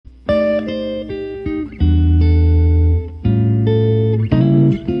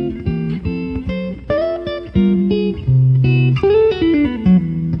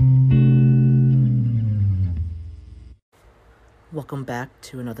Welcome back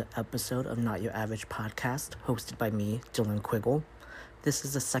to another episode of Not Your Average Podcast, hosted by me, Dylan Quiggle. This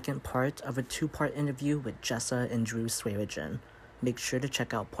is the second part of a two-part interview with Jessa and Drew Swearigan. Make sure to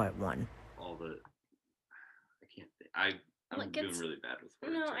check out part one. I'm doing really bad with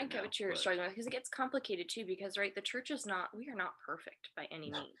words. No, I get what you're struggling with, because it gets complicated too, because right, the church is we are not perfect by any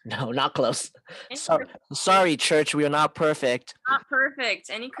means. No, not close. Sorry, church, we are not perfect. Not perfect.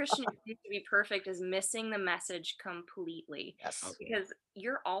 Any Christian who thinks to be perfect is missing the message completely. Yes. Okay. Because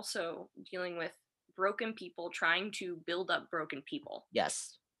you're also dealing with broken people trying to build up broken people.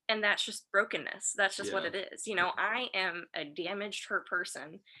 Yes. And that's just brokenness. That's just what it is. You know, I am a damaged, hurt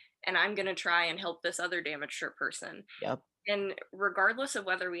person, and I'm going to try and help this other damaged, hurt person. Yep. And regardless of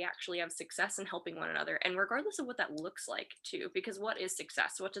whether we actually have success in helping one another, and regardless of what that looks like too, because what is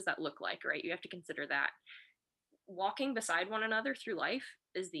success? What does that look like, right? You have to consider that. Walking beside one another through life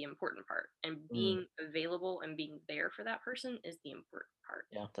is the important part, and being available and being there for that person is the important part.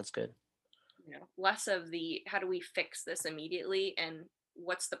 Yeah, that's good. You know, less of the how do we fix this immediately and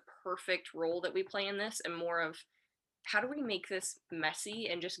what's the perfect role that we play in this, and more of how do we make this messy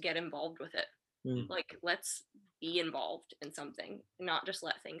and just get involved with it. Like, let's be involved in something, not just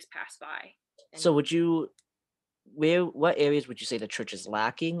let things pass by. So what areas would you say the church is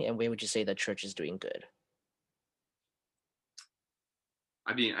lacking, and where would you say the church is doing good?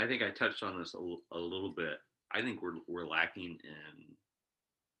 I mean, I think I touched on this a little bit. I think we're lacking in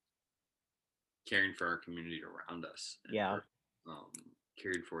caring for our community around us. Yeah.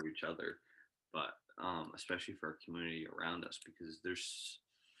 Caring for each other, but especially for our community around us, because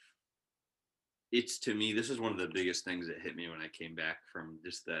to me, this is one of the biggest things that hit me when I came back from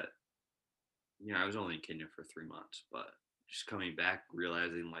just that, you know, I was only in Kenya for 3 months, but just coming back,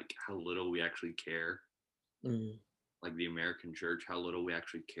 realizing like how little we actually care, like the American church, how little we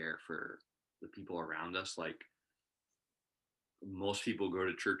actually care for the people around us. Like, most people go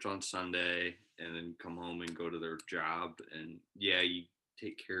to church on Sunday and then come home and go to their job, and yeah, you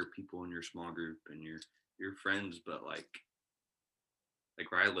take care of people in your small group and your friends, but like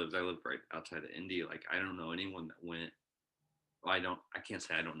where I live right outside of India. Like, I don't know anyone that went. Well, I can't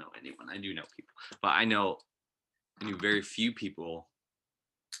say I don't know anyone. I do know people, but I knew very few people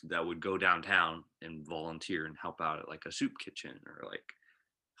that would go downtown and volunteer and help out at like a soup kitchen, or like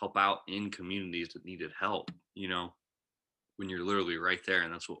help out in communities that needed help, you know, when you're literally right there,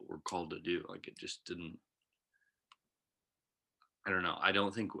 and that's what we're called to do. Like, it just didn't, I don't know. I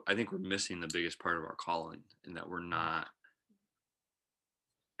think we're missing the biggest part of our calling, in that we're not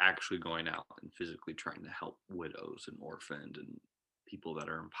actually going out and physically trying to help widows and orphans and people that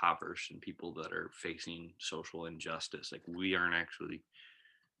are impoverished and people that are facing social injustice. Like, we aren't actually,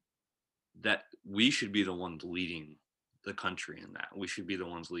 that we should be the ones leading the country in that. We should be the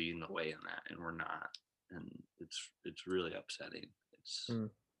ones leading the way in that, and we're not. And it's really upsetting.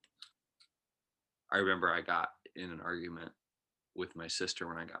 I remember I got in an argument with my sister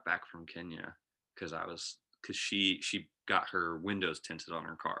when I got back from Kenya, because she got her windows tinted on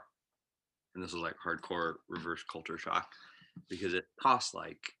her car, and this was like hardcore reverse culture shock, because it costs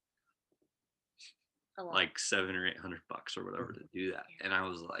like $700 or $800 or whatever to do that. And I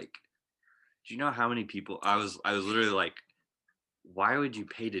was like, do you know how many people, I was literally like, why would you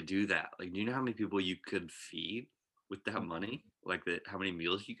pay to do that? Like, do you know how many people you could feed with that money? Like, how many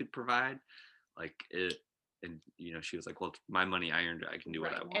meals you could provide? Like, it. And, you know, she was like, well, it's my money, I earned it, I can do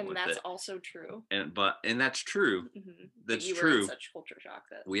what I want and with that's it. Also true. And that's true. That's you true. Were in such culture shock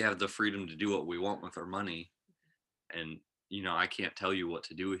that we have the freedom to do what we want with our money. And, you know, I can't tell you what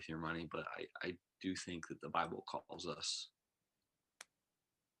to do with your money, but I do think that the Bible calls us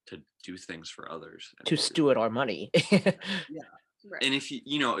to do things for others. To steward our money. Yeah. Right. And if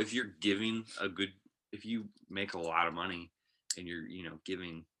if you're giving if you make a lot of money and you're, you know,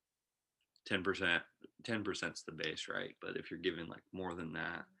 giving 10%, 10%'s the base, right? But if you're giving like more than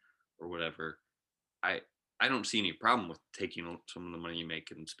that or whatever, I don't see any problem with taking some of the money you make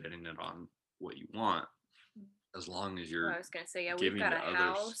and spending it on what you want, as long as you're. I was gonna say, yeah, we've got a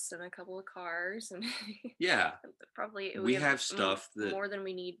house and a couple of cars, and yeah, probably we have stuff more than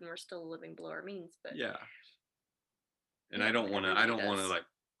we need, and we're still living below our means. But yeah, and I don't want to like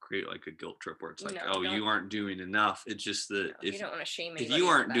create like a guilt trip where it's like, you aren't doing enough. It's just that you don't want to shame anybody. If you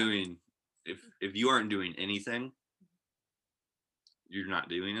aren't doing, if you aren't doing anything, you're not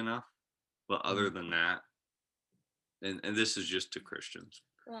doing enough. But other than that, and this is just to Christians.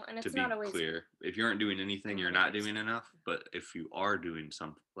 Well, and it's to be not always clear, if you aren't doing anything, you're not doing enough. But if you are doing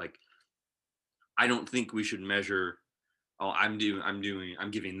something, like, I don't think we should measure, I'm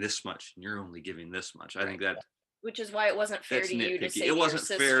giving this much and you're only giving this much. I think that, which is why it wasn't fair to you to say it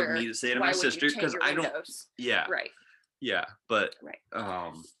wasn't fair of me to say to my sister, because I don't. Yeah, right. Yeah, but Right.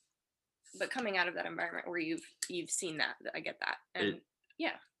 um, But coming out of that environment where you've seen that, I get that. And it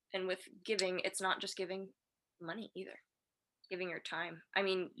yeah, and with giving, it's not just giving money either. Giving your time. I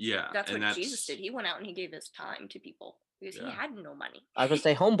mean, yeah, that's and what Jesus that's did. He went out and he gave his time to people because he yeah, had no money. I was gonna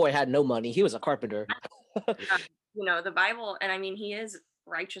say, homeboy had no money. He was a carpenter. yeah, The Bible, and I mean, he is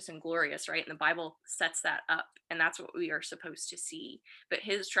righteous and glorious, right? And the Bible sets that up, and that's what we are supposed to see. But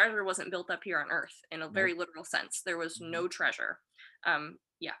his treasure wasn't built up here on earth in a very Nope. literal sense. There was mhm, no treasure.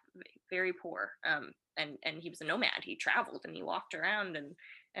 Yeah, very poor. And he was a nomad. He traveled and he walked around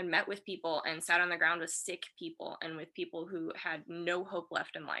and met with people and sat on the ground with sick people and with people who had no hope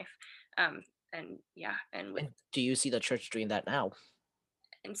left in life. And yeah, And do you see the church doing that now?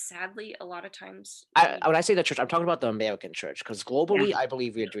 and sadly, a lot of times When I say the church, I'm talking about the American church, because yeah, globally, I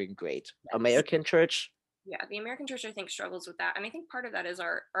believe we're doing great. yes. American church, Yeah, the American church I think struggles with that, and I think part of that is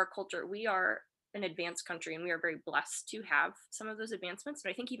our culture. We are an advanced country, and we are very blessed to have some of those advancements. But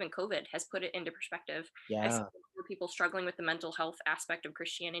I think even COVID has put it into perspective. I see yeah, more people struggling with the mental health aspect of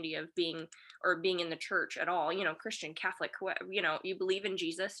Christianity, of being in the church at all. Christian, Catholic, you believe in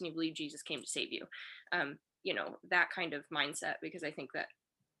Jesus and you believe Jesus came to save you. That kind of mindset, because I think that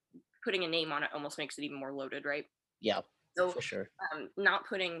putting a name on it almost makes it even more loaded, right? yeah, So, for sure. not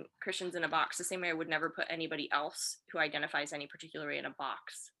putting Christians in a box the same way I would never put anybody else who identifies any particular way in a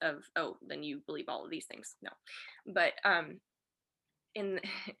box of, oh, then you believe all of these things. No, but in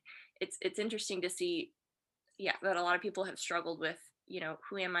it's interesting to see, yeah, that a lot of people have struggled with,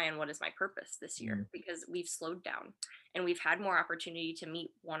 who am I and what is my purpose this year, Mm, because we've slowed down and we've had more opportunity to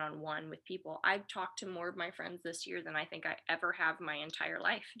meet one on one with people. I've talked to more of my friends this year than I think I ever have my entire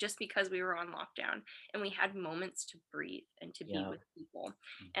life, just because we were on lockdown and we had moments to breathe and to be yeah, with people.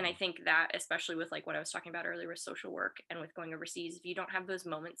 And I mhm, think that, especially with like what I was talking about earlier with social work and with going overseas, if you don't have those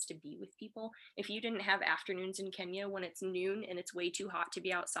moments to be with people, if you didn't have afternoons in Kenya when it's noon and it's way too hot to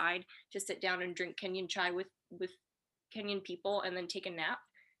be outside to sit down and drink Kenyan chai with Kenyan people and then take a nap,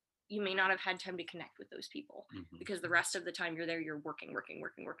 you may not have had time to connect with those people, mhm, because the rest of the time you're there, you're working, working,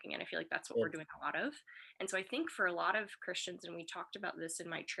 working, working. And I feel like that's what yeah, we're doing a lot of. And so I think for a lot of Christians, and we talked about this in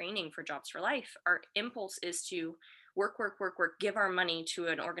my training for Jobs for Life, our impulse is to work, work, work, work, give our money to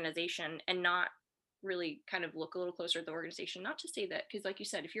an organization and not really kind of look a little closer at the organization. Not to say that, because like you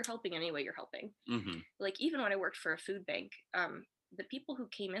said, if you're helping anyway, you're helping. mhm, Like even when I worked for a food bank, the people who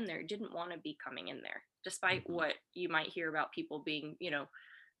came in there didn't want to be coming in there, despite mhm, what you might hear about people being,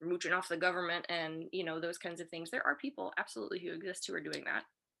 mooching off the government and those kinds of things. There are people absolutely who exist who are doing that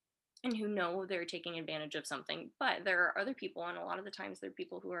and who know they're taking advantage of something. But there are other people, and a lot of the times there are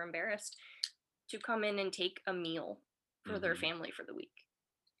people who are embarrassed to come in and take a meal for their mhm, family for the week.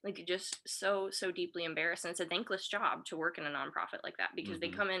 Like just so deeply embarrassed, and it's a thankless job to work in a nonprofit like that, because they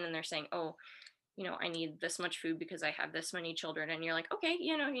mhm, come in and they're saying, oh, I need this much food because I have this many children. And you're like, okay,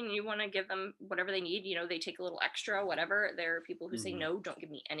 you want to give them whatever they need. They take a little extra, whatever. There are people who say, mhm, no, don't give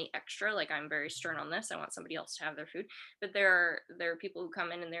me any extra. Like, I'm very stern on this. I want somebody else to have their food. But there are people who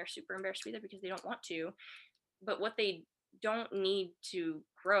come in and they're super embarrassed to be there because they don't want to. But what they don't need to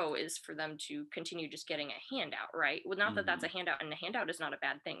grow is for them to continue just getting a handout, right? Well, not that that's a mhm, handout, and a handout is not a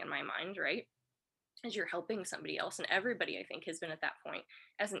bad thing in my mind, right? As you're helping somebody else, and everybody I think has been at that point.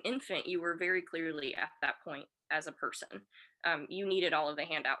 As an infant, you were very clearly at that point as a person. You needed all of the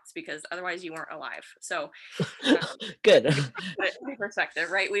handouts because otherwise you weren't alive. So good. put it into perspective,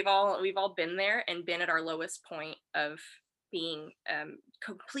 right? We've all been there and been at our lowest point of being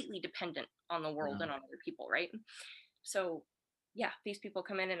completely dependent on the world Yeah, and on other people, right? So yeah, these people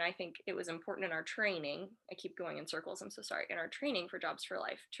come in, and I think it was important in our training. I keep going in circles, I'm so sorry. In our training for Jobs for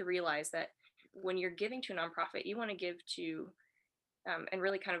Life, to realize that when you're giving to a nonprofit, you want to give to and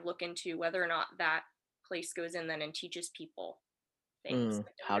really kind of look into whether or not that place goes in then and teaches people things.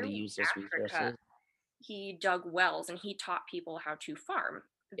 Like how to Drew in use those Africa, resources. he dug wells and he taught people how to farm.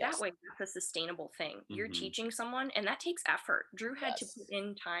 That Yes, way, that's a sustainable thing. You're mhm, teaching someone, and that takes effort. Drew had to put yes.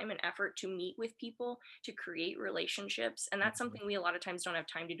 in time and effort to meet with people, to create relationships. And that's Mhm, something we a lot of times don't have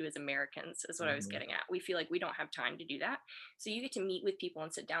time to do as Americans, is what I was mhm, getting at. We feel like we don't have time to do that. So you get to meet with people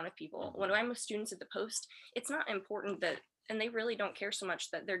and sit down with people. When mhm, I'm with students at the post, it's not important that, and they really don't care so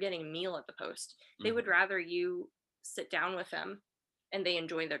much that they're getting a meal at the post. They would mhm, rather you sit down with them and they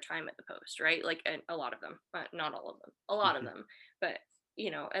enjoy their time at the post, right? Like, and a lot of them, but not all of them, a lot of mhm, them. But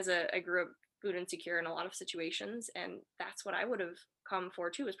I grew up food insecure in a lot of situations, and that's what I would have come for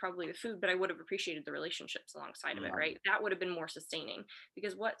too, is probably the food, but I would have appreciated the relationships alongside of it, mhm, right? That would have been more sustaining,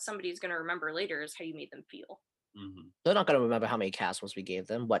 because what somebody's going to remember later is how you made them feel. mhm, they're not gonna remember how many castles we gave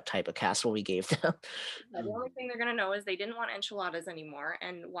them, what type of castle we gave them. The only mhm, thing they're going to know is they didn't want enchiladas anymore,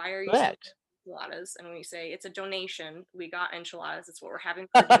 and why are you so Correct. enchiladas, and we say it's a donation. We got enchiladas. It's what we're having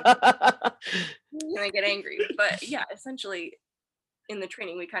for dinner. And I get angry, but yeah, essentially in the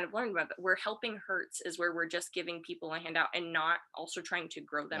training we kind of learned about that we're helping hurts is where we're just giving people a handout and not also trying to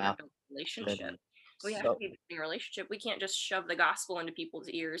grow them Yeah, and build a good. relationship. We have to So be building a relationship. We can't just shove the gospel into people's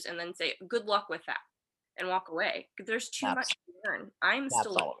ears and then say good luck with that and walk away. There's too much that's to learn. I'm that's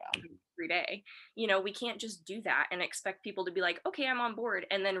still all around. learning every day. We can't just do that and expect people to be like, okay, I'm on board,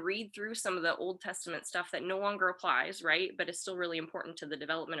 and then read through some of the Old Testament stuff that no longer applies, right, but is still really important to the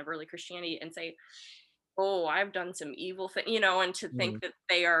development of early Christianity, and say, oh, I've done some evil thing, and to think Mm, that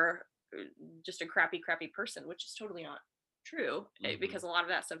they are just a crappy person, which is totally not true, Mhm. because a lot of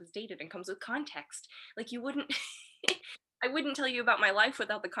that stuff is dated and comes with context. Like you wouldn't, I wouldn't tell you about my life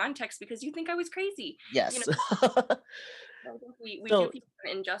without the context because you think I was crazy. You know, yes. I think we do So people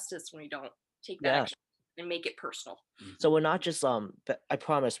an injustice when we don't take that yeah. extra and make it personal. So Mhm. we're not just I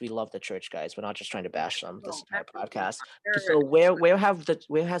promise we love the church, guys. We're not just trying to bash them this No, entire absolutely podcast. not. They're, So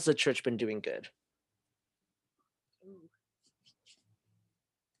where has the church been doing good? ooh,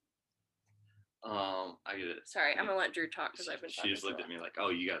 I get it. sorry, I'm gonna let Drew talk because I've been She talking just so looked at long. me like, "Oh,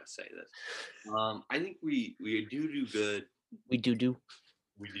 you got to say this." I think we do good. We do.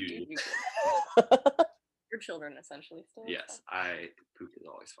 We You do. do good. Your children essentially still. Yes, I poop is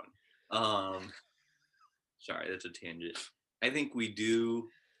always fun. Um, Sorry, that's a tangent. I think we do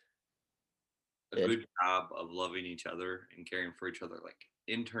a Good. good job of loving each other and caring for each other, like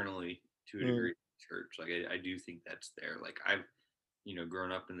internally to a Mm, degree. Church, like I do think that's there. Like I've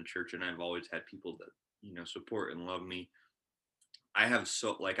grown up in the church, and I've always had people that support and love me. I have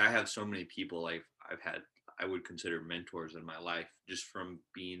so many people I've had I would consider mentors in my life just from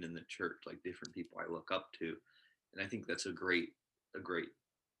being in the church, like different people I look up to, and I think that's a great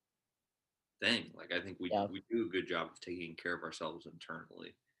thing. Like I think yeah. we do a good job of taking care of ourselves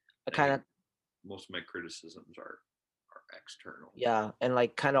internally, I and I kind think of most of my criticisms are external. yeah, and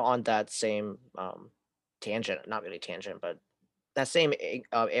like kind of on that same tangent, not really tangent, but that same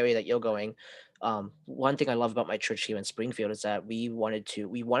area that you're going. One thing I love about my church here in Springfield is that we want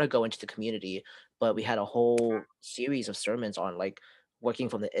to go into the community, but we had a whole series of sermons on like working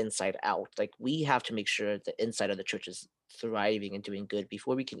from the inside out. Like we have to make sure the inside of the church is thriving and doing good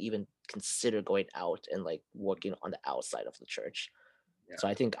before we can even consider going out and like working on the outside of the church. Yeah,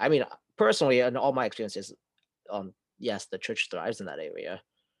 So I mean, personally, in all my experiences, yes, the church thrives in that area.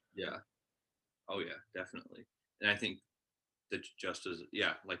 yeah, oh yeah, definitely. And I think that's just as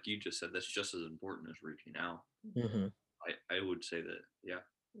yeah, like you just said, that's just as important as reaching out. Hmm. I would say that yeah.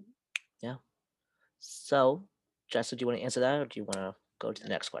 Mhm. Yeah. So, Jessa, do you want to answer that, or do you want to go to the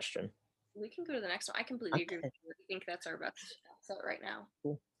Yeah. next question? We can go to the next one. I completely agree with Okay, you. I think that's our best asset right now.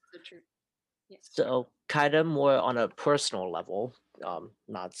 cool. The truth. Yeah. So, kind of more on a personal level,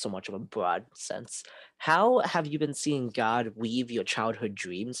 not so much of a broad sense. How have you been seeing God weave your childhood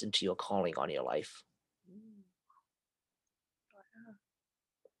dreams into your calling on your life? Mm, wow.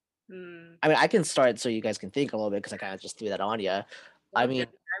 Hmm. I mean, I can start so you guys can think a little bit because I kind of just threw that on you. I Oh mean,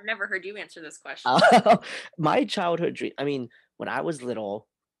 goodness, I've never heard you answer this question. uh, my childhood dream. I mean, when I was little,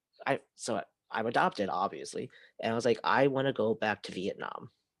 I'm adopted, obviously, and I was like, I want to go back to Vietnam.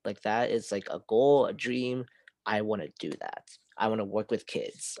 Like that is like a goal, a dream. I want to do that. I want to work with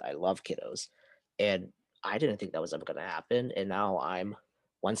kids. I love kiddos, and I didn't think that was ever going to happen. And now I'm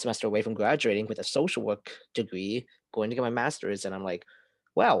one semester away from graduating with a social work degree, going to get my master's, and I'm like,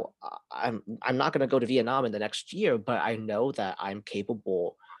 well, I'm not going to go to Vietnam in the next year, but I know that I'm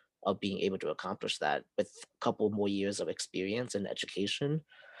capable of being able to accomplish that with a couple more years of experience and education.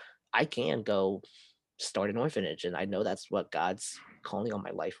 I can go start an orphanage, and I know that's what God's calling on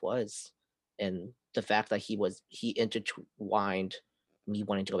my life was. And the fact that he intertwined me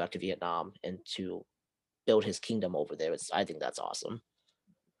wanting to go back to Vietnam and to build his kingdom over there is, I think that's awesome.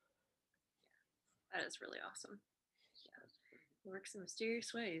 That is really awesome. Yeah. It works in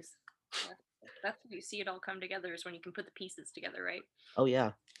mysterious ways. Yeah. That's when you see it all come together is when you can put the pieces together, right? Oh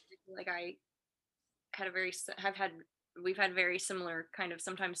yeah. Like I had a very have had we've had very similar kind of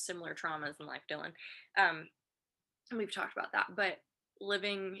sometimes similar traumas in life, Dylan. And we've talked about that, but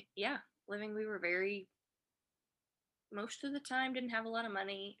living, yeah, living, we were very most of the time didn't have a lot of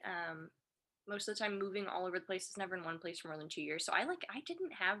money. Most of the time moving all over the place, is never in one place for more than 2 years. So I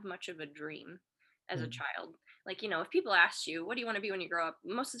didn't have much of a dream as a Mm, child. Like, if people asked you, what do you want to be when you grow up?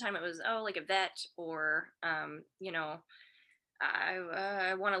 Most of the time it was, oh, like a vet, or, I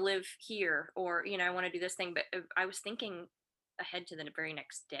want to live here, or, I want to do this thing. But I was thinking ahead to the very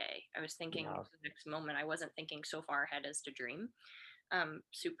next day. I was thinking yeah. the next moment. I wasn't thinking so far ahead as to dream,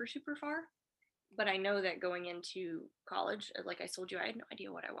 super, super far. But I know that going into college, like I told you, I had no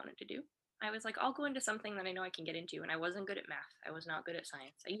idea what I wanted to do. I was like, I'll go into something that I know I can get into. And I wasn't good at math. I was not good at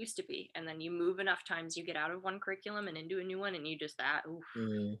science. I used to be. And then you move enough times, you get out of one curriculum and into a new one, and you just oof.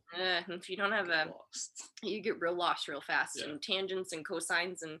 Mm. If you don't have Get a, lost. you get real lost real fast, Yeah. and tangents and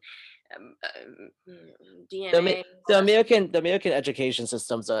cosines and um, uh, The, DNA. the American education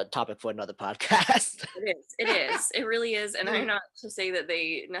system's a topic for another podcast. It is. It is. It really is. And I'm not to say that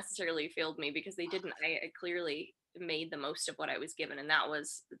they necessarily failed me, because they didn't. I clearly made the most of what I was given. And that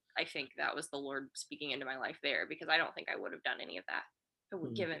was, I think that was the Lord speaking into my life there, because I don't think I would have done any of that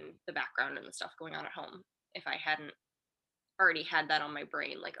given the background and the stuff going on at home, if I hadn't already had that on my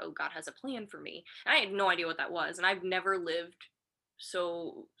brain, like, oh, God has a plan for me. And I had no idea what that was. And I've never lived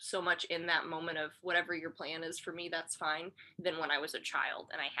so much in that moment of whatever your plan is for me, that's fine, than when I was a child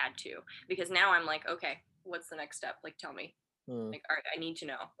and I had to. Because now I'm like, okay, what's the next step? Like, tell me. Like, all right, I need to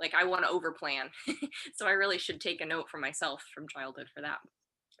know. Like, I want to overplan. So I really should take a note for myself from childhood for that.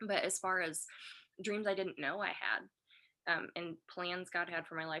 But as far as dreams I didn't know I had, and plans God had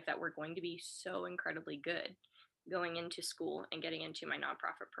for my life that were going to be so incredibly good, going into school and getting into my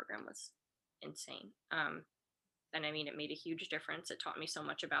nonprofit program was insane. And I mean, it made a huge difference. It taught me so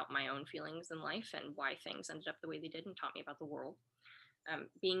much about my own feelings in life and why things ended up the way they did, and taught me about the world.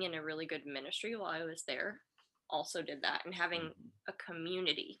 Being in a really good ministry while I was there also did that, and having a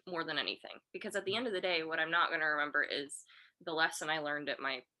community more than anything. Because at the end of the day, what I'm not going to remember is the lesson I learned at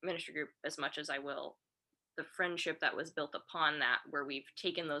my ministry group as much as I will the friendship that was built upon that, where we've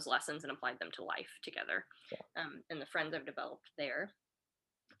taken those lessons and applied them to life together, and the friends I've developed there.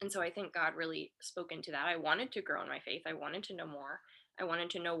 And so I think God really spoke into that. I wanted to grow in my faith. I wanted to know more. I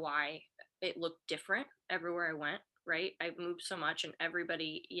wanted to know why it looked different everywhere I went, right? I moved so much, and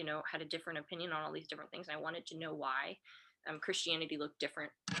everybody, had a different opinion on all these different things. And I wanted to know why Christianity looked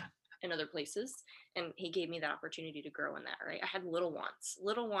different in other places. And he gave me that opportunity to grow in that, right? I had little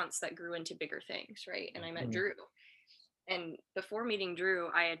wants that grew into bigger things, right? And I met Drew. And before meeting Drew,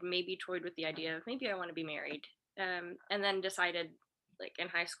 I had maybe toyed with the idea of maybe I want to be married. And then decided, like, in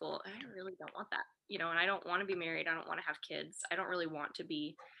high school, I really don't want that, and I don't want to be married. I don't want to have kids. I don't really want to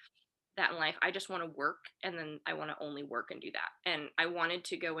be that in life. I just want to work, and then I want to only work and do that. And I wanted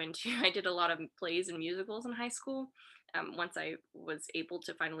to go into, I did a lot of plays and musicals in high school. Once I was able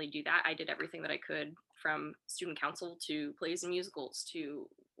to finally do that, I did everything that I could, from student council to plays and musicals to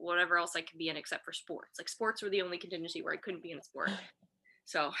whatever else I could be in except for sports. Like, sports were the only contingency where I couldn't be in a sport.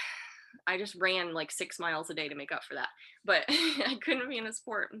 So I just ran like 6 miles a day to make up for that. But I couldn't be in a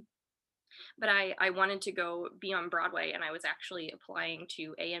sport. But I wanted to go be on Broadway, and I was actually applying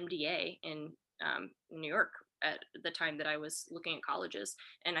to AMDA in New York at the time that I was looking at colleges.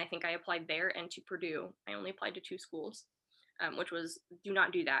 And I think I applied there and to Purdue. I only applied to 2 schools. Which was, do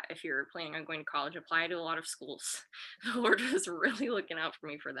not do that if you're planning on going to college. Apply to a lot of schools. The Lord was really looking out for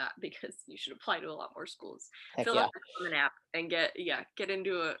me for that, because you should apply to a lot more schools. Heck Fill yeah. out the Common App and get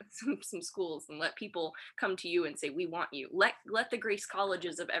into some schools, and let people come to you and say, we want you. Let the Grace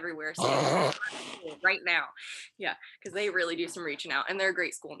colleges of everywhere say right now. Yeah, because they really do some reaching out, and they're a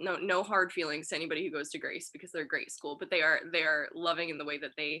great school. No hard feelings to anybody who goes to Grace, because they're a great school, but they are loving in the way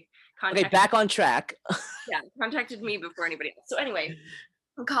that they Okay, back on track. contacted me before anybody else. So anyway,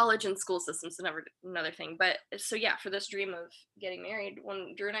 college and school systems another thing. But so yeah, for this dream of getting married,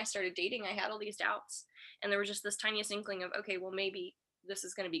 when Drew and I started dating, I had all these doubts, and there was just this tiniest inkling of, okay, well, maybe this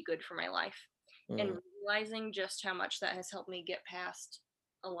is going to be good for my life. And realizing just how much that has helped me get past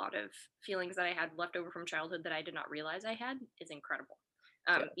a lot of feelings that I had left over from childhood that I did not realize I had is incredible.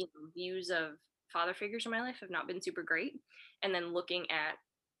 Views of father figures in my life have not been super great, and then looking at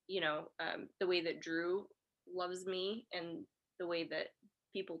the way that Drew loves me, and the way that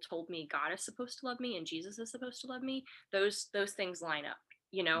people told me God is supposed to love me and Jesus is supposed to love me, those things line up,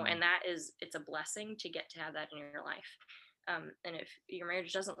 and it's a blessing to get to have that in your life. And if your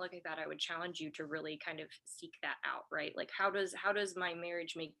marriage doesn't look like that, I would challenge you to really kind of seek that out, right? Like, how does my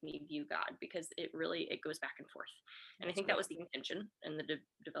marriage make me view God? Because it goes back and forth. And I think that was the intention in the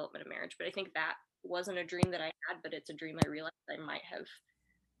development of marriage. But I think that wasn't a dream that I had, but it's a dream I realized I might have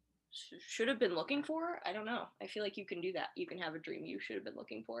should have been looking for. I don't know. I feel like you can do that. You can have a dream you should have been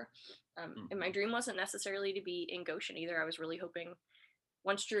looking for. And my dream wasn't necessarily to be in Goshen either. I was really hoping,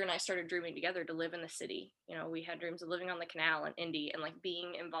 once Drew and I started dreaming together, to live in the city. We had dreams of living on the canal in Indy and like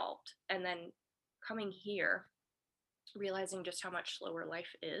being involved. And then coming here, realizing just how much slower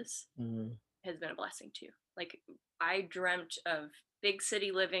life is, has been a blessing too. Like, I dreamt of big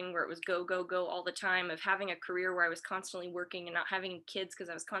city living where it was go, go, go all the time, of having a career where I was constantly working and not having kids because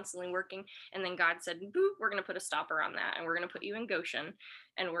I was constantly working. And then God said, boop, we're going to put a stopper on that. And we're going to put you in Goshen,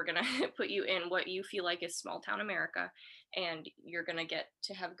 and we're going to put you in what you feel like is small town America. And you're going to get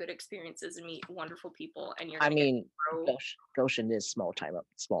to have good experiences and meet wonderful people. And you're I going to mean, grow. Goshen is small town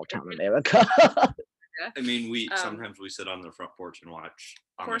America. I mean, we Um, sometimes we sit on the front porch and watch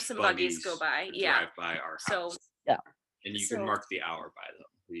Amish horse and buggies go by, yeah. drive by our So house. Yeah. And you so- can mark the hour by them.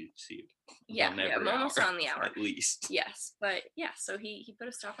 We see yeah, one yeah, every I'm almost hour, on the hour. at least. Yes, but yeah, so he put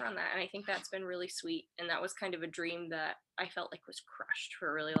a stopper on that, and I think that's been really sweet. And that was kind of a dream that I felt like was crushed for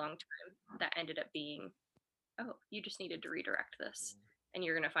a really long time. That ended up being, oh, you just needed to redirect this, and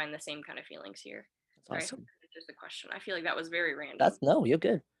you're gonna find the same kind of feelings here. Sorry, That's awesome. Just a question. I feel like that was very random. No, you're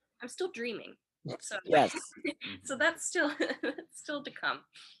good. I'm still dreaming, so Yes. so that's still that's still to come.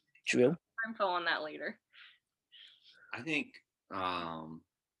 True. More info on that later. I think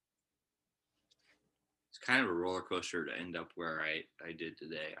it's kind of a roller coaster to end up where I did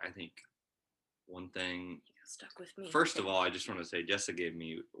today. I think one thing, You got stuck with me. first of all, I just want to say Jessa gave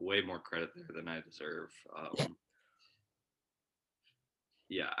me way more credit there than I deserve.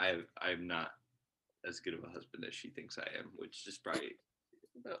 Yeah, I'm not as good of a husband as she thinks I am, which is probably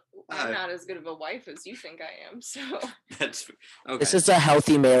But I'm not as good of a wife as you think I am, so that's okay. This is a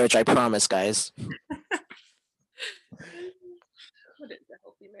healthy marriage, I promise, guys. what is a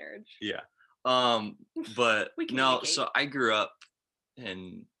healthy marriage? Yeah. But We no, communicate. so I grew up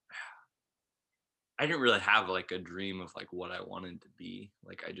and I didn't really have like a dream of like what I wanted to be.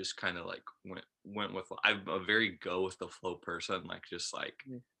 Like I just kind of like went with, I'm a very go with the flow person, like just like,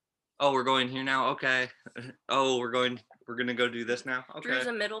 oh, we're going here now, okay. Oh, we're gonna go do this now, okay. Drew's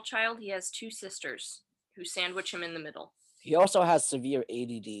a middle child. He has two sisters who sandwich him in the middle. He also has severe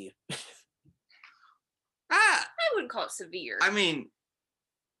ADD. Ah, I wouldn't call it severe. I mean,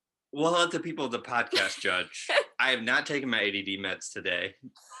 we'll let the people of the podcast judge. I have not taken my ADD meds today.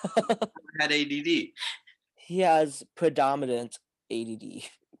 I had ADD. He has predominant ADD.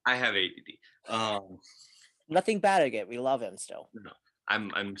 I have ADD. Nothing bad at it. We love him still. No,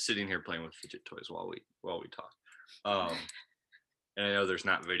 I'm sitting here playing with fidget toys while we talk. And I know there's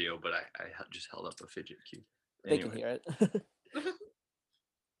not video, but I just held up a fidget cube. They can hear it.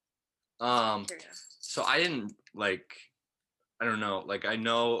 So I didn't like, I don't know, like I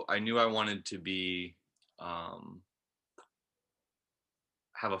knew I wanted to be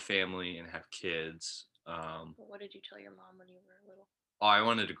have a family and have kids. What did you tell your mom when you were little? Oh, I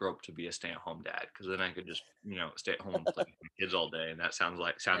wanted to grow up to be a stay-at-home dad because then I could just, stay at home and play with my kids all day, and that sounded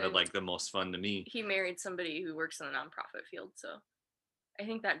like the most fun to me. He married somebody who works in the nonprofit field, so I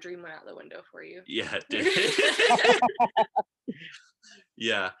think that dream went out the window for you. Yeah, it did.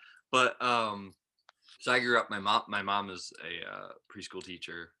 Yeah, but so I grew up. My mom is a preschool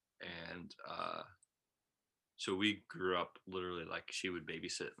teacher, and so we grew up literally like she would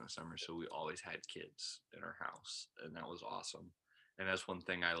babysit in the summer, so we always had kids in our house, and that was awesome. And that's one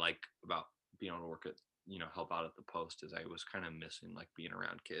thing I like about being able to work at, help out at the post, is I was kind of missing like being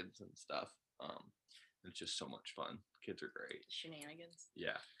around kids and stuff. It's just so much fun. Kids are great. Shenanigans.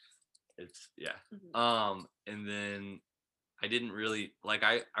 Yeah, it's yeah. Mhm. And then I didn't really like.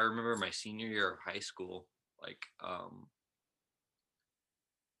 I remember my senior year of high school. Like,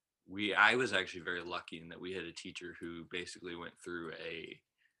 I was actually very lucky in that we had a teacher who basically went through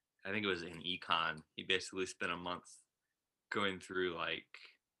I think it was an econ. He basically spent a month going through like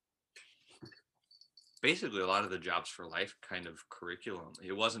basically a lot of the Jobs for Life kind of curriculum.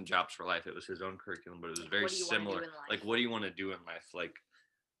 It wasn't Jobs for Life, it was his own curriculum, but it was very similar. Like, what do you want to do in life? Like,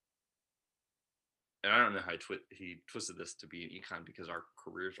 and I don't know how he twisted this to be an econ because our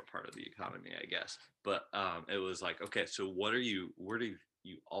careers are part of the economy, I guess. But it was like, okay, so what do you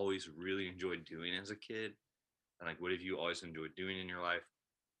always really enjoyed doing as a kid? And like, what have you always enjoyed doing in your life?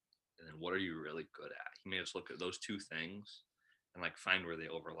 And then what are you really good at? He made us look at those two things and like find where they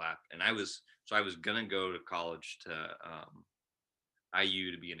overlap. And I was gonna go to college to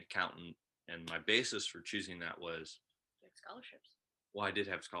IU to be an accountant, and my basis for choosing that was Like scholarships. Well, I did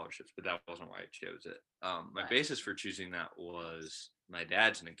have scholarships, but that wasn't why I chose it. My Right. basis for choosing that was my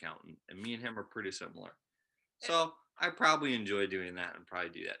dad's an accountant, and me and him are pretty similar. So I probably enjoy doing that and probably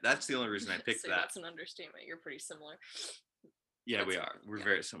do that. That's the only reason I picked So that. That's an understatement. You're pretty similar. Yeah, we that's- are. We're yeah.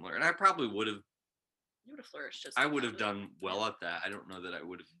 very similar, and I probably would have. You would have flourished. Just I as would have badly. done well at that. I don't know that I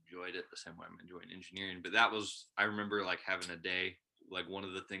would have enjoyed it the same way I'm enjoying engineering, but that was. I remember like having a day. Like one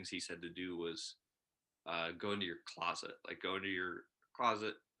of the things he said to do was go into your closet. Like go into your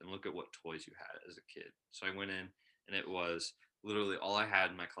closet and look at what toys you had as a kid. So I went in, and it was literally all I had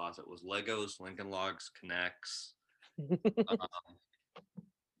in my closet was Legos, Lincoln Logs, Connects,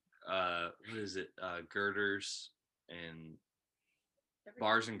 what is it? Girders and Every-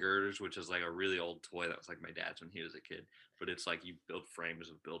 bars and girders, which is like a really old toy that was like my dad's when he was a kid. But it's like you build frames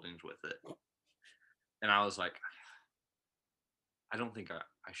of buildings with it. And I was like, I don't think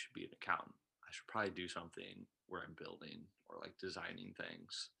I should be an accountant. I should probably do something where I'm building or like designing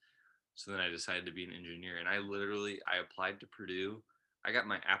things. So then I decided to be an engineer, and I applied to Purdue. I got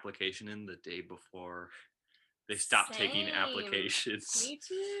my application in the day before they stopped taking Same. applications, Me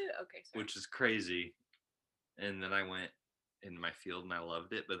too. Okay, sorry. which is crazy. And then I went in my field and I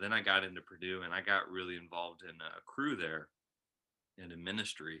loved it. But then I got into Purdue and I got really involved in a crew there and in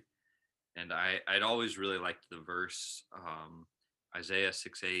ministry. And I'd always really liked the verse, Isaiah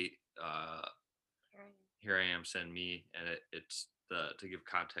 6:8, here I am, send me. And it's to give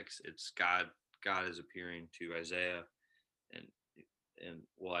context, it's God is appearing to Isaiah, and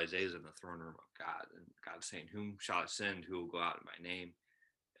well, Isaiah's in the throne room of God, and God's saying, whom shall I send, who will go out in my name?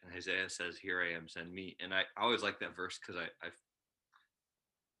 And Isaiah says, here I am, send me. And I always like that verse because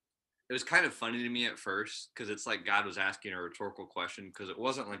it was kind of funny to me at first because it's like God was asking a rhetorical question, because it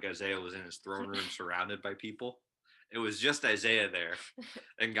wasn't like Isaiah was in his throne room surrounded by people. It was just Isaiah there.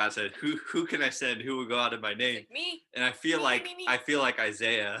 And God said, who can I send? Who will go out in my name? Like, me. And I feel like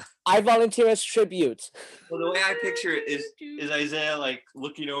Isaiah. I volunteer as tribute. Well, the way I picture it is Isaiah like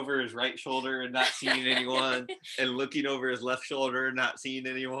looking over his right shoulder and not seeing anyone, and looking over his left shoulder and not seeing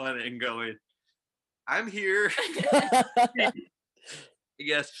anyone, and going, I'm here. I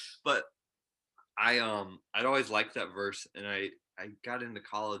guess. But I'd always liked that verse, and I got into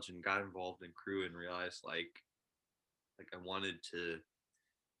college and got involved in crew and realized like I wanted to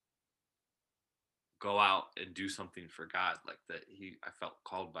go out and do something for God, like that I felt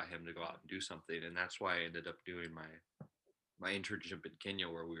called by him to go out and do something. And that's why I ended up doing my internship in Kenya,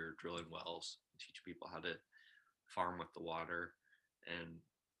 where we were drilling wells and teach people how to farm with the water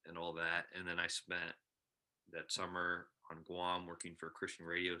and all that. And then I spent that summer on Guam working for a Christian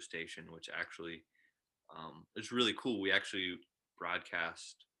radio station, which actually it's really cool. We actually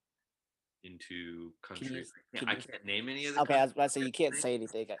broadcast into countries. I can't name any of the Okay, I was about to say you can't say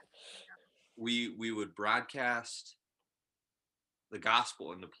anything. We would broadcast the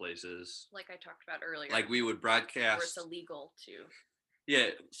gospel into places. Like I talked about earlier. Like we would broadcast. Where it's illegal to. Yeah,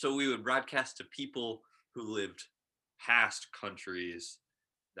 so we would broadcast to people who lived past countries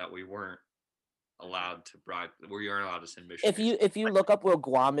that we weren't allowed to where you aren't allowed to send missionaries. If you look up where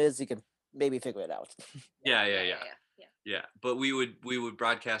Guam is, you can maybe figure it out. Yeah. But we would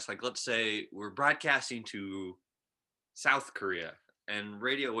broadcast, like, let's say we're broadcasting to South Korea, and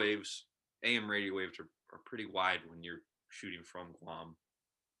radio waves, AM radio waves are pretty wide when you're shooting from Guam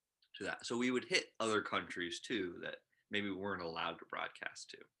to that. So we would hit other countries too that maybe we weren't allowed to broadcast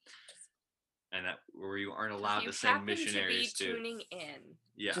to, and that where you aren't allowed to send missionaries to. Tuning in.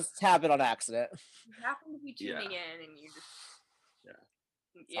 Yeah. Just happen on accident. You happen to be tuning in, and you just.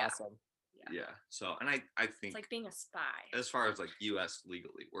 Yeah. Awesome. Yeah. So, and I think it's like being a spy. As far as like U.S.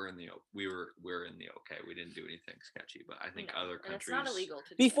 legally, we're in the okay. We didn't do anything sketchy, but I think other countries. And it's not illegal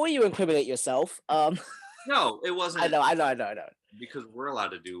to. Before you incriminate yourself, no, it wasn't. I know. Because we're allowed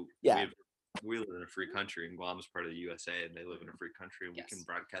to do. Yeah. We live in a free country, and Guam is part of the USA, and they live in a free country, and we can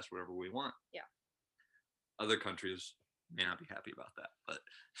broadcast whatever we want. Yeah. Other countries may not be happy about that, but.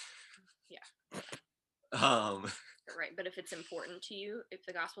 Yeah. Right, but if it's important to you, if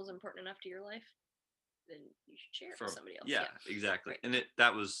the gospel is important enough to your life, then you should share it with somebody else. Yeah, exactly. Right. And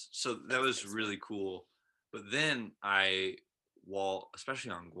that was really cool. But then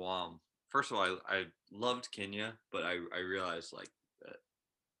especially on Guam, first of all, I loved Kenya, but I realized like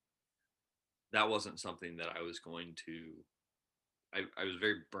that wasn't something that I was going to. I was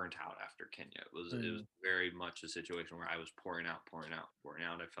very burnt out after Kenya. It was very much a situation where I was pouring out.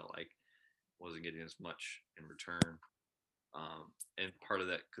 I felt like wasn't getting as much in return, and part of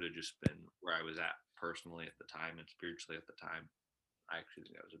that could have just been where I was at personally at the time and spiritually at the time. I actually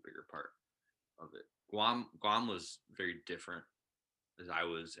think that was a bigger part of it. Guam was very different. As I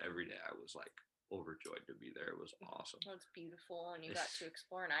was every day, I was like overjoyed to be there. It was awesome. Well, it's beautiful, and you got to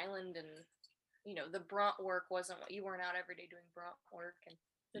explore an island, and the brunt work wasn't what you weren't out every day doing brunt work, and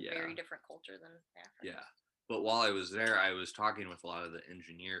it's a very different culture than Africa. Yeah. But while I was there, I was talking with a lot of the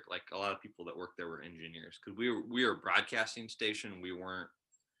engineers, like a lot of people that worked there were engineers, because we were a broadcasting station. We weren't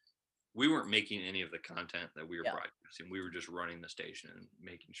making any of the content that we were broadcasting. We were just running the station and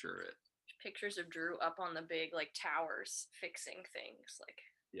making sure it. Pictures of Drew up on the big like towers fixing things, like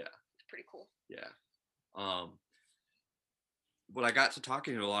it's pretty cool. Yeah. But I got to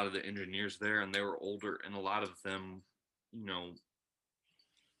talking to a lot of the engineers there, and they were older, and a lot of them,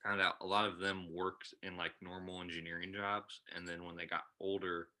 found out a lot of them worked in like normal engineering jobs, and then when they got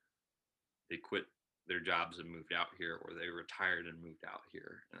older, they quit their jobs and moved out here, or they retired and moved out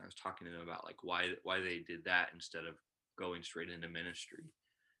here. And I was talking to them about like why they did that instead of going straight into ministry.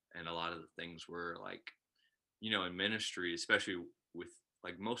 And a lot of the things were like, in ministry, especially with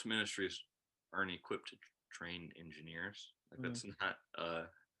like most ministries aren't equipped to train engineers. Like that's not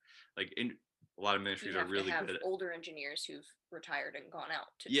like in a lot of ministries You have are really to have good at older engineers who've retired and gone out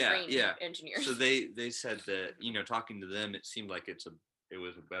to train engineers. So they said that, talking to them, it seemed like it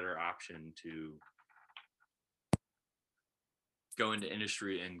was a better option to go into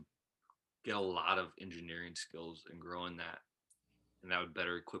industry and get a lot of engineering skills and grow in that, and that would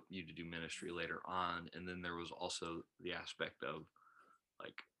better equip you to do ministry later on. And then there was also the aspect of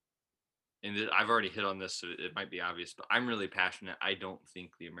like, and I've already hit on this, so it might be obvious, but I'm really passionate. I don't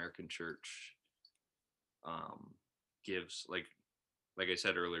think the American church gives like I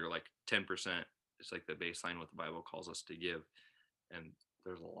said earlier, like 10% is like the baseline what the Bible calls us to give. And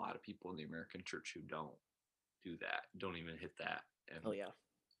there's a lot of people in the American church who don't do that, don't even hit that. And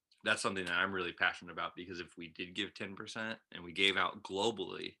that's something that I'm really passionate about, because if we did give 10% and we gave out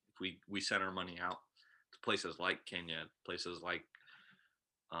globally, if we sent our money out to places like Kenya, places like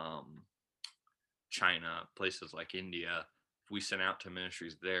China, places like India, if we sent out to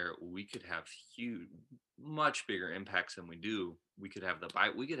ministries there, we could have huge, much bigger impacts than we do. We could have the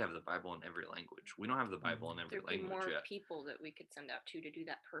Bible in every language. We don't have the Bible in every There'd be language more yet. people that we could send out to do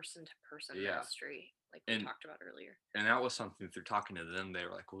that person-to-person Yeah. ministry, like we talked about earlier. And that was something through talking to them. They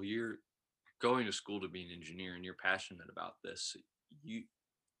were like, well, you're going to school to be an engineer and you're passionate about this.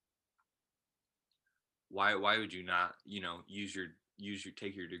 Why would you not,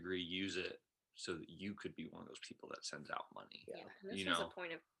 take your degree, use it so that you could be one of those people that sends out money. Yeah. And this was a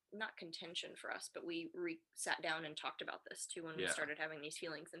point of not contention for us, but we sat down and talked about this too when we started having these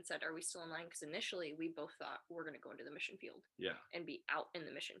feelings and said, are we still in line? Because initially we both thought we're going to go into the mission field and be out in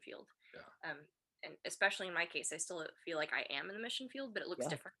the mission field. Yeah. And especially in my case, I still feel like I am in the mission field, but it looks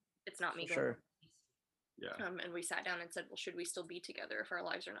different. It's not me going. Yeah. And we sat down and said, well, should we still be together if our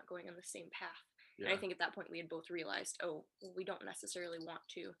lives are not going on the same path? Yeah. And I think at that point we had both realized, we don't necessarily want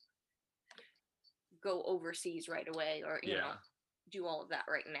to go overseas right away, or you know, do all of that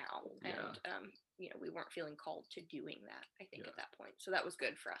right now. And we weren't feeling called to doing that, I think, at that point. So that was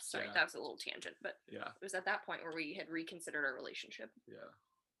good for us. Sorry, that was a little tangent, but it was at that point where we had reconsidered our relationship.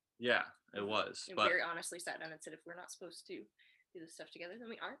 Yeah, it was. And very honestly sat down and said, if we're not supposed to do this stuff together, then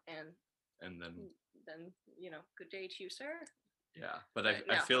we aren't. And then good day to you, sir. Yeah, but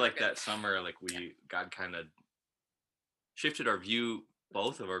I feel like that summer, like God kind of shifted our view,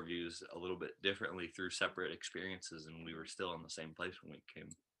 both of our views, a little bit differently through separate experiences, and we were still in the same place when we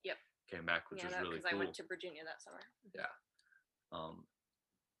came back, which was really cool. I went to Virginia that summer. Yeah.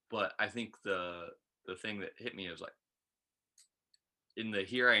 But I think the thing that hit me is like in the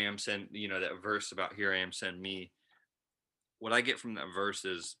 "Here I am, send," that verse about "Here I am, send me." What I get from that verse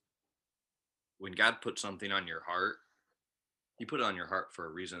is when God puts something on your heart, He put it on your heart for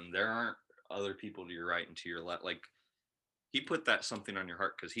a reason. There aren't other people to your right and to your left. Like, He put that something on your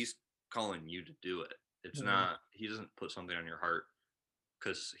heart because He's calling you to do it. It's not, He doesn't put something on your heart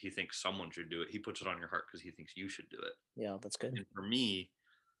because He thinks someone should do it. He puts it on your heart because He thinks you should do it. Yeah, that's good. And for me,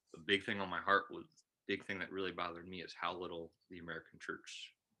 the big thing on my heart big thing that really bothered me is how little the American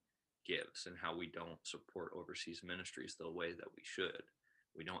church gives and how we don't support overseas ministries the way that we should.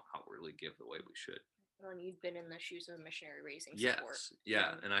 We don't outwardly give the way we should. Well, and you've been in the shoes of a missionary raising support.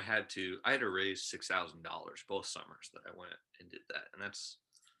 Yeah. And I had to raise $6,000 both summers that I went and did that. And that's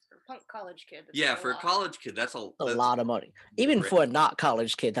for a punk college kid. For a college kid, that's a lot of money. Even for a not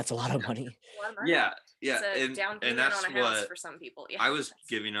college kid, that's a lot of money. A lot of money. Yeah. It's a down payment on a house for some people. Yeah. I was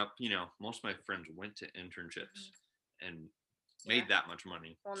giving up, most of my friends went to internships and made that much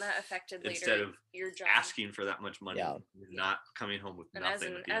money. Well, and that affected later instead of your job. Asking for that much money, not coming home with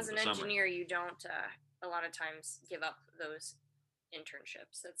nothing. And as an engineer, you don't a lot of times give up those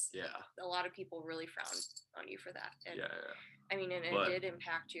internships. That's a lot of people really frown on you for that. And I mean, and it did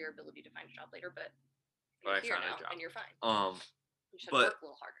impact your ability to find a job later, but you're here now and you're fine. You just have to work a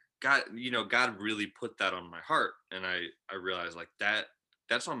little harder. God really put that on my heart, and I realized like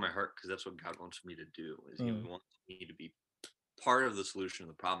that's on my heart because that's what God wants me to do. Is He wants me to be part of the solution of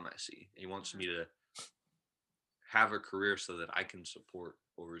the problem I see. He wants me to have a career so that I can support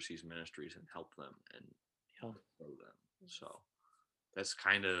overseas ministries and help them and grow them. So that's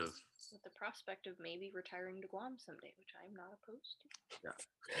kind of with the prospect of maybe retiring to Guam someday, which I'm not opposed to. Yeah,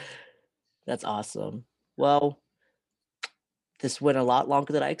 that's awesome. Well, this went a lot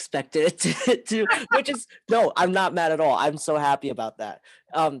longer than I expected it to, which is no, I'm not mad at all. I'm so happy about that.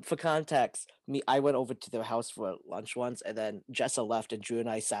 For context, I went over to their house for lunch once, and then Jessa left, and Drew and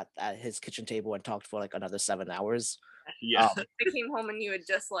I sat at his kitchen table and talked for like another 7 hours. Yeah. I came home and you had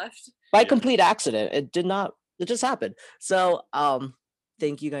just left. By Yeah. complete accident. It did not. It just happened. So,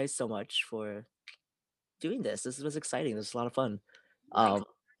 thank you guys so much for doing this. This was exciting. This was a lot of fun.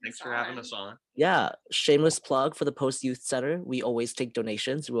 Thanks for having us on. Yeah, shameless plug for the Post Youth Center. We always take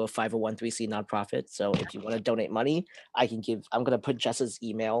donations. We're a 501(c) nonprofit. So if you want to donate money, I'm gonna put Jessa's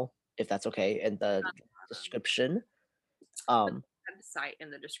email, if that's okay, in the description. Website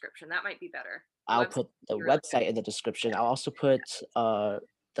in the description. That might be better. I'll put the website in the description. I'll also put the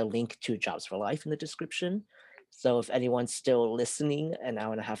link to Jobs for Life in the description. So if anyone's still listening an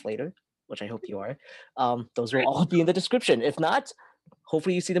hour and a half later, which I hope you are, those will all be in the description. If not,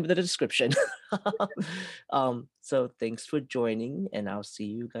 hopefully you see them in the description. So thanks for joining, and I'll see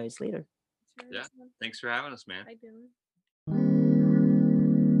you guys later. Yeah. Thanks for having us, man. Bye, Dylan.